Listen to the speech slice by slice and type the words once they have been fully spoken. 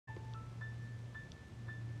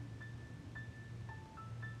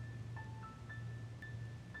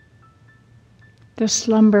the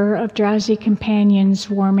slumber of drowsy companions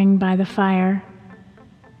warming by the fire,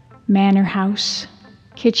 manor house,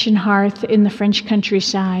 kitchen hearth in the French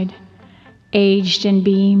countryside, aged and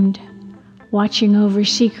beamed, watching over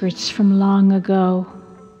secrets from long ago.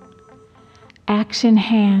 Axe in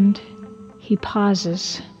hand, he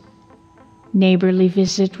pauses, neighborly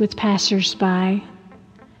visit with passers-by,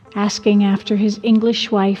 asking after his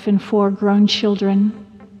English wife and 4 grown children,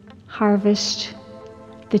 harvest,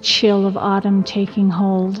 the chill of autumn taking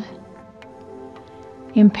hold.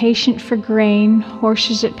 Impatient for grain,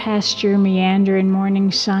 horses at pasture meander in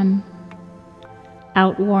morning sun.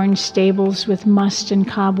 Outworn stables with must and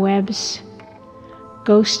cobwebs,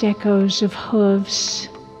 ghost echoes of hooves,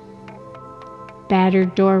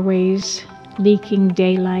 battered doorways, leaking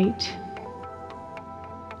daylight.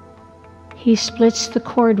 He splits the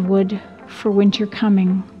cordwood for winter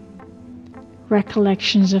coming,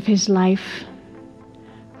 recollections of his life,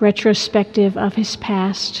 retrospective of his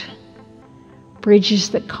past, bridges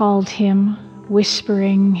that called him,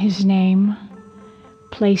 whispering his name,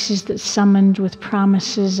 places that summoned with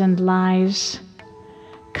promises and lies,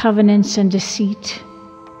 covenants and deceit,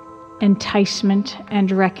 enticement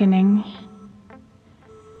and reckoning.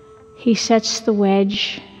 He sets the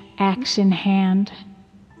wedge, axe in hand,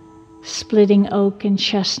 splitting oak and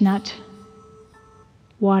chestnut,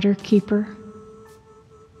 water keeper,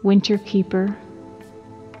 winter keeper,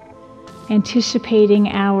 anticipating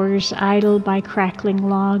hours idle by crackling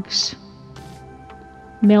logs,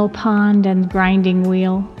 mill pond and grinding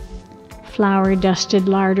wheel, flour-dusted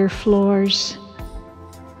larder floors.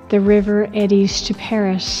 The river eddies to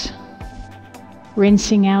Paris,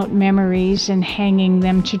 rinsing out memories and hanging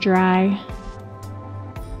them to dry,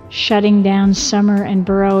 shutting down summer and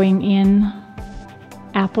burrowing in.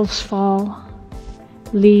 Apples fall,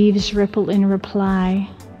 leaves ripple in reply.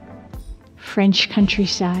 French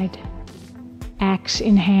countryside, axe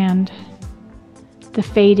in hand, the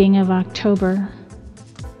fading of October.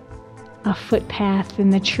 A footpath in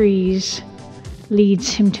the trees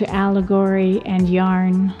leads him to allegory and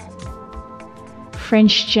yarn.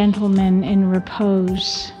 French gentlemen in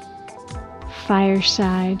repose,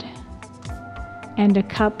 fireside, and a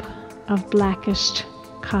cup of blackest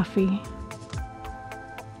coffee.